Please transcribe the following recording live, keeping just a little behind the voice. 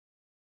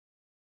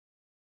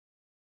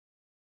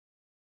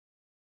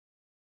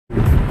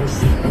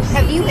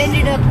you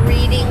ended up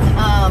reading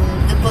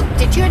the book.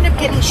 Did you end up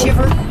getting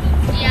Shiver?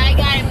 Yeah, I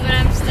got it, but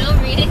I'm still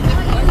reading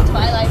the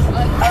Twilight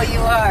book. Oh, you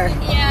are?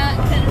 Yeah,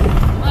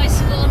 because my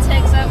school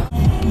takes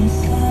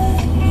up.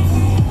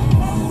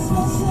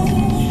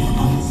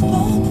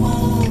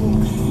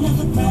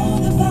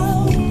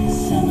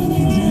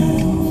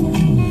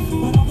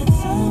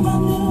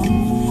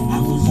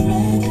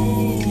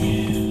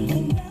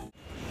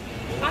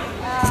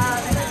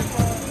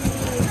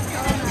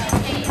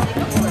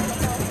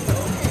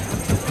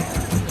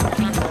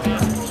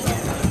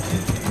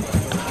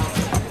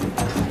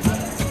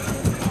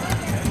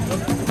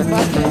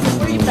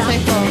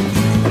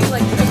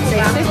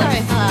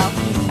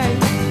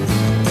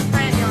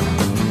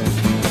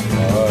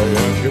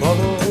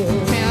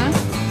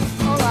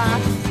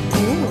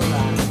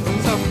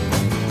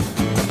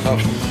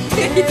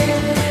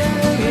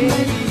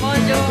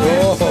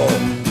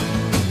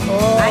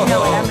 I know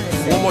what I'm going to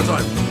say. One more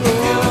time.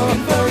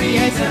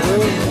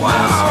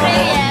 Wow.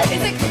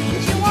 Is it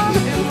Konnichiwa?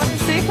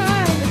 Say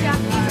hi.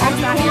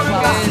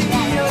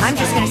 I'm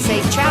just going to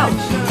say ciao.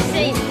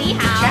 Say ni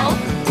hao.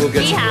 We'll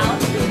get Ni you. hao.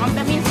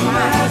 That means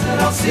bye.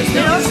 It also is,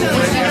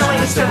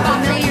 it's a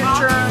familiar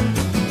term.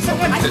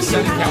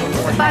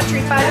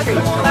 Battery.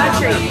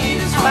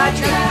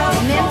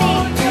 Mimby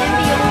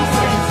always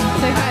says,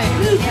 Say hi.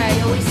 yeah,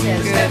 he always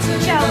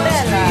says, ciao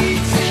bella.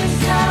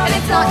 And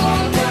it's not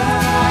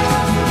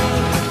easy.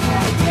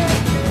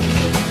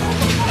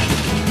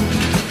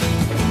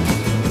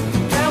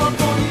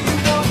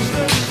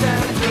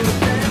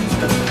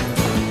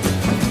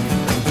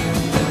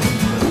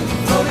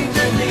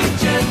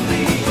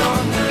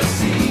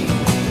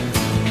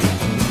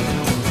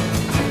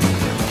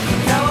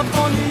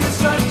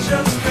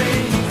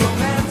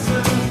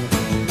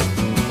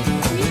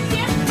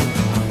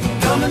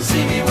 Come and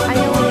see me when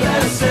the world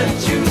has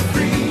set you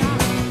free.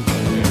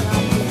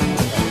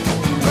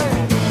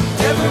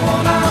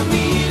 Everyone I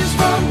meet is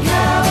from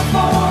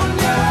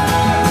California,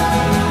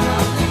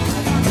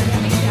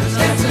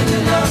 dancing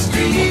in the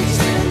streets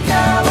in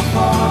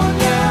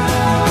California.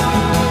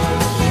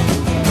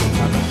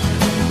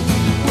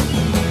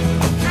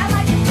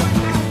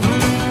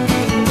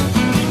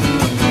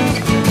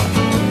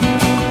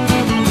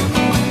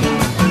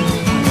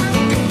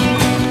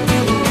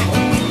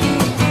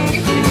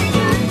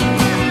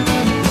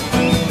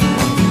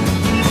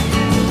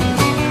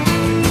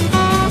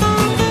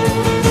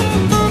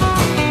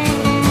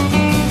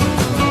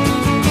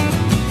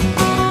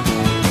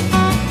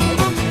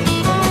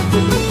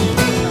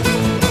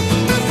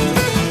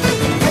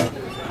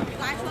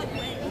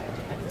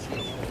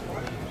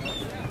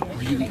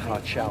 Really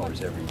hot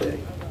showers every day.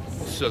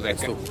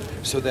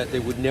 So that they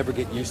would never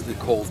get used to the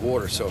cold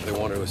water. So if they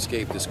wanted to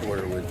escape this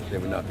water, they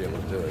would not be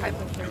able to do it.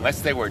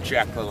 Unless they were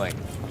Jack LaLanne.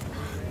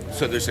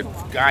 So there's a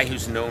guy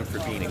who's known for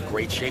being in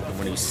great shape, and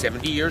when he was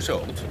 70 years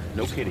old,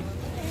 no kidding,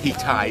 he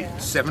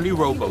tied 70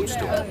 rowboats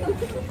to him,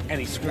 and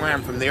he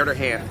swam from there to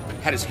hand,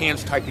 had his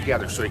hands tied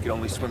together so he could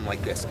only swim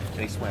like this,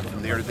 and he swam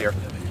from there to there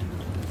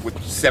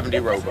with 70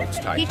 rowboats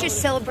tied He to just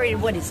him.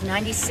 celebrated, what, his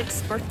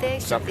 96th birthday?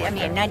 Something like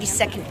that.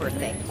 92nd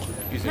birthday.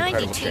 He's an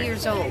incredible 92 shape.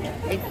 years old.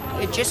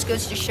 It just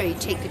goes to show you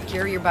take good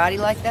care of your body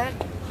like that,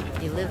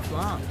 you live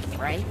long,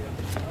 right?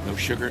 No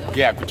sugar.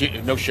 Yeah, but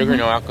no sugar,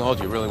 no alcohol.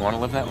 Do you really want to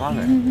live that long?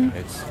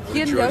 It's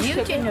You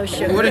did no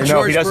sugar. What did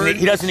no, George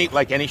he doesn't eat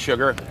like any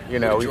sugar. You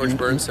know, What did George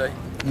Burns say?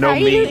 no I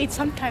do meat. eat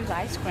sometimes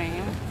ice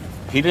cream.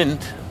 He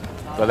didn't.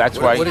 So that's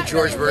why. What did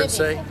George Burns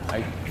say?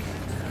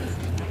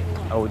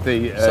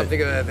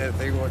 Something of that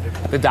thing.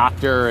 the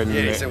doctor and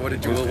Yeah, he said, what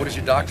did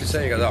your doctor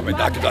say? He goes, oh, my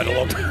doctor died a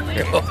long time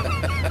ago.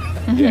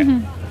 yeah.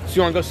 So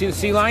you want to go see the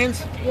sea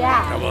lions?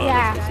 Yeah. Come on,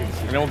 Yeah. let's go see the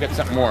sea And then we'll get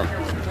something warm.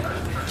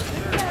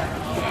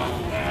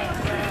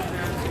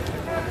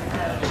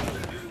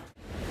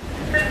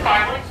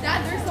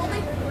 Dad, there's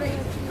only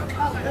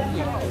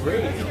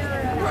three.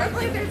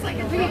 There's like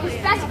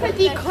a that's for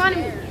the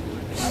economy.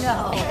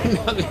 No.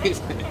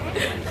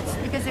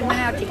 Because they went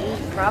out to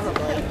eat,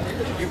 probably.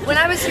 When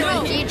I was here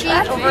with Gigi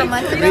over a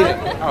month ago,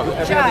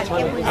 John, it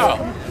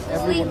was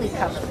completely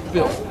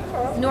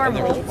covered.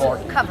 Normally,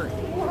 it's covered.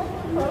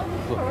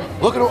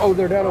 Look at oh,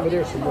 they're down over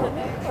there some more.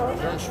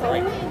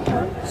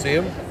 See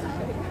them?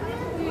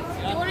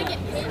 You want to get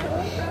paid?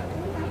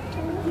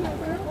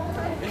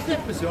 Isn't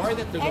it bizarre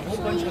that there's a whole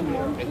bunch of them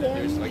and that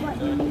there's like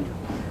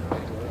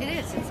It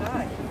is, it's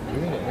odd.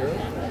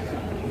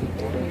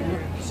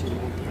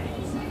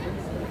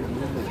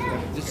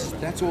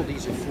 That's all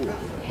these are for,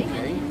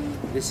 okay?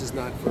 This is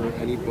not for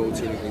any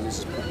boats or anything. This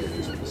is for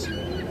the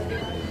sea.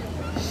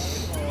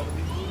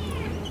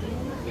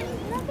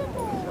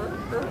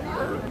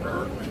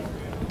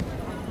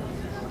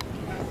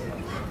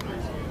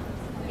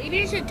 Maybe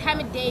it's the time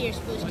of day you're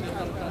supposed to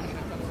come.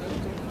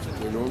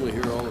 They're normally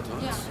here all the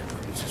time. Yeah.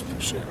 It's just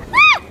a shit.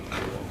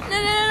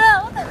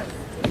 No.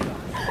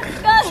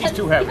 she's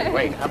too heavy.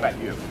 Wait, how about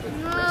you?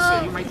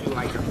 So you might be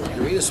lighter.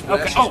 You need a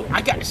splash. Okay. Oh,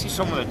 I got to see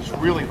someone that's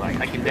really light.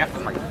 I can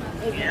definitely.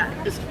 Yeah,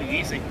 this will be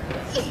easy.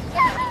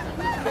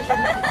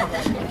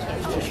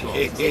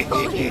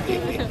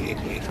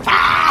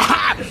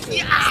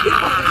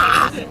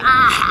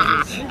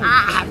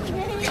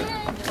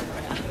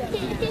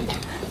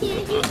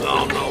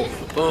 Oh no!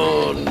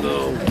 Oh no!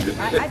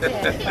 I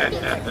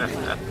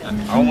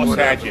almost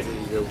had you.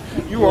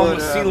 You were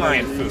almost sea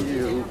lion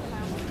food.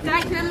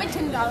 Dad, can I have my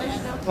 $10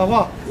 now? Oh,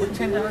 what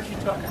 $10 you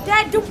talking?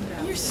 Dad, you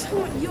are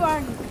so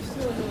annoying.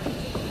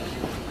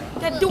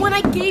 Dad, the one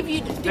I gave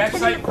you, the That's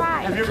like,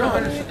 have you ever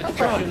heard of a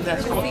expression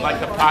that's called like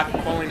the pot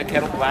calling the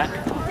kettle black?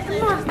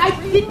 Mom, I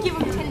did give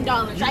him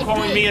 $10. You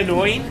calling me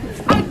annoying?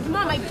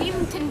 Mom, I gave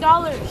him $10.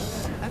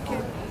 Okay.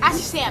 Ask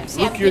Sam.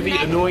 Look, you're the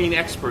annoying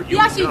expert. You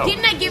Yes, you know.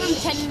 didn't. I gave him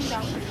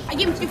 $10. I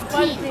gave him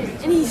 15,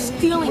 and he's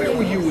stealing it. Where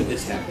were you when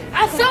this happened?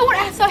 I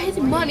saw his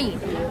money.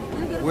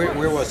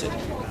 Where was it?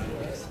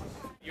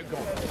 You're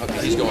going. Okay,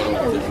 he's going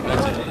over.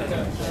 That's it.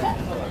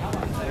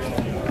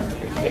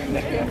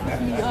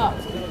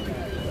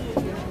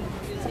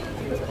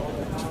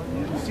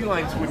 Sea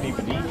lions wouldn't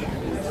even eat you.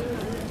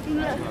 You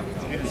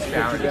didn't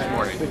shower this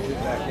morning.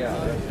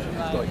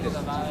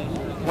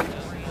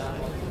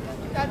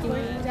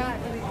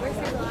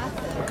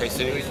 Okay,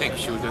 so what do you think?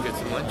 Should we go get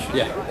some lunch?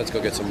 Yeah, let's go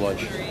get some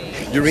lunch.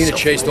 Urena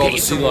chased all the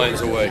sea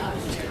lions away.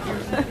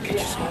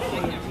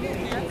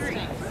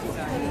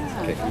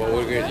 Okay, come on,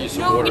 we're gonna get you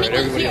some water and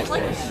everybody else.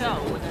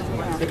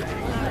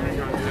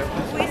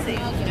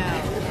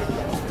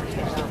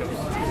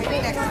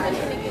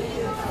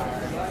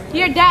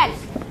 Here, Dad.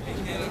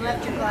 You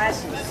left your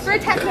glasses. For $10.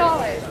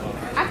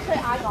 Actually,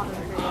 I got them.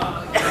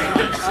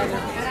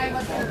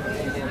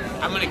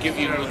 I'm gonna give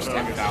you at least $10.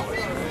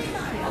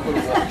 I'm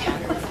gonna watch.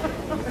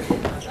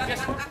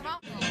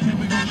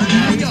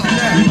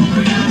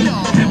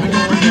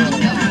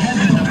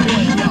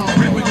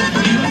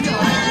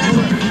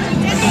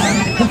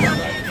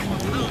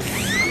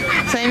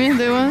 Sammy,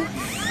 do you want?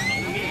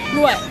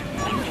 What?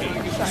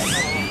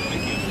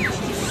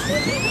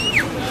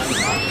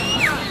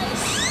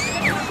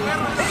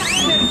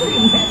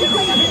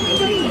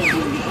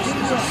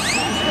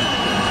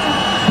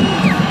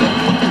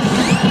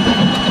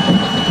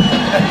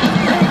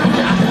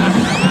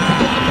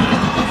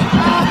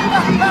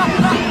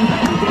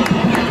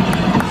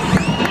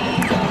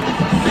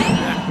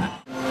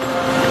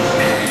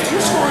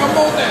 You're scoring on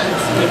both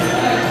ends.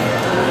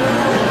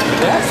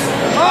 Yes?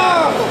 Oh!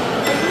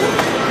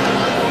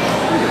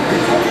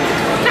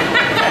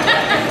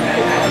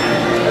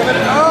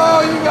 Oh,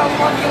 you got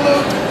lucky,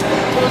 Luke.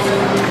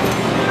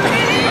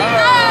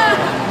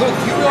 Luke,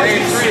 you know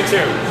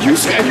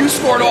you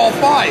scored all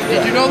 5.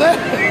 Did you know that?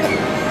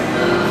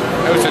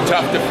 It was a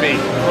tough defeat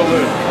for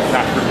Luke,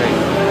 not for me.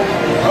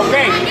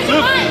 Okay,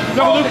 Luke.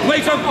 No, Luke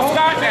plays Uncle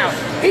Scott now.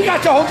 He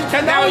got to hold you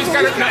 $10. Now he's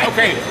got to.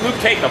 Okay, Luke,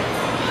 take him.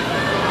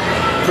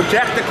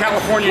 Protect the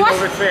California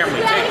Novick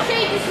family. Take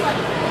him.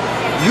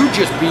 You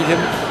just beat him.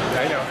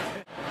 I know.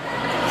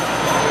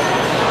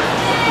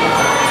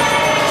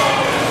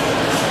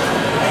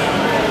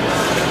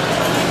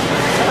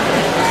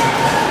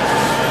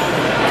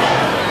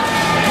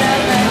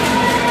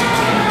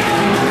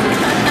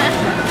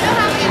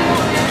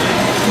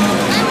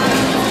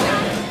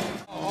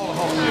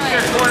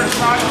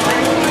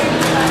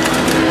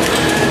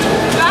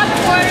 Drop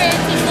quarter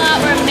into slot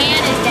where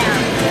man is down.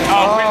 Oh,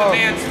 when the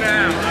man's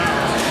down.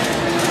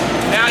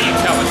 Now you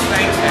tell us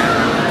thanks now.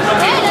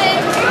 Okay.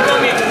 We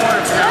don't need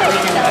quarter for our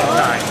meeting that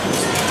time.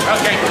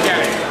 Okay, forget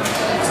it.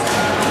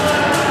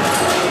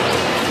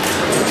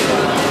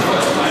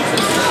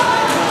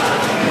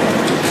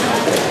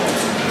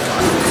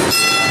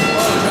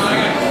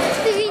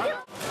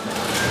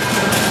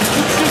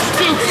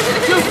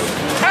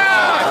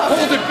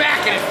 Hold it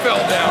back and it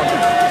fell down.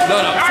 No.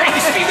 All right,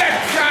 you see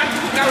that shot?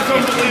 That was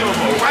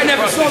unbelievable. I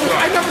never saw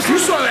this. You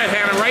saw that,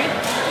 Hannah, right?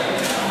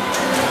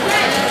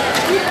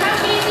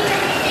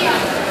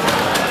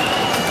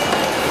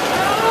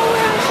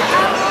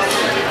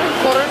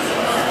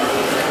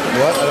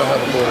 What? I don't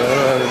have a quarter. I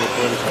don't have any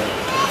quarters.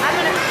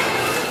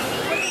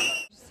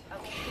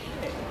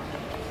 Okay.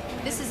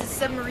 This is a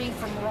submarine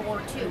from World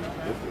War II.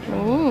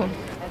 Ooh.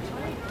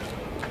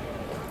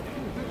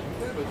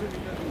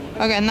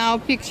 Okay, now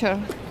picture.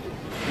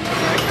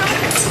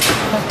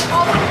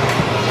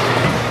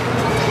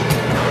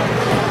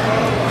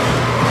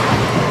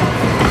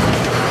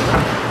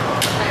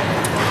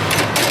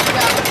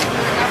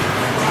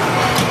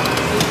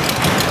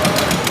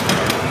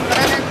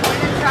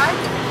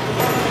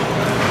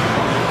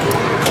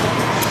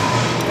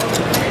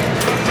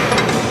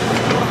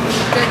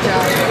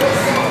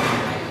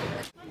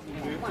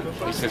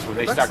 He says when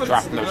they start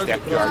dropping those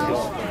depth charges,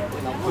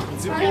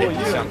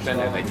 something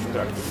and they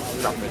start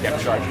dropping the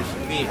depth charges,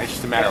 it's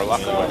just a matter of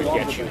luck of whether it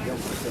gets you.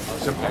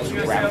 Sometimes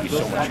we grab you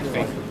so much you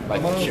think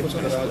like the ship's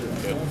going to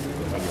split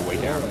on your way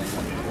down. A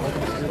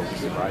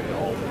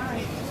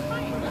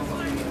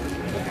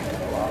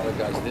lot of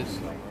guys did.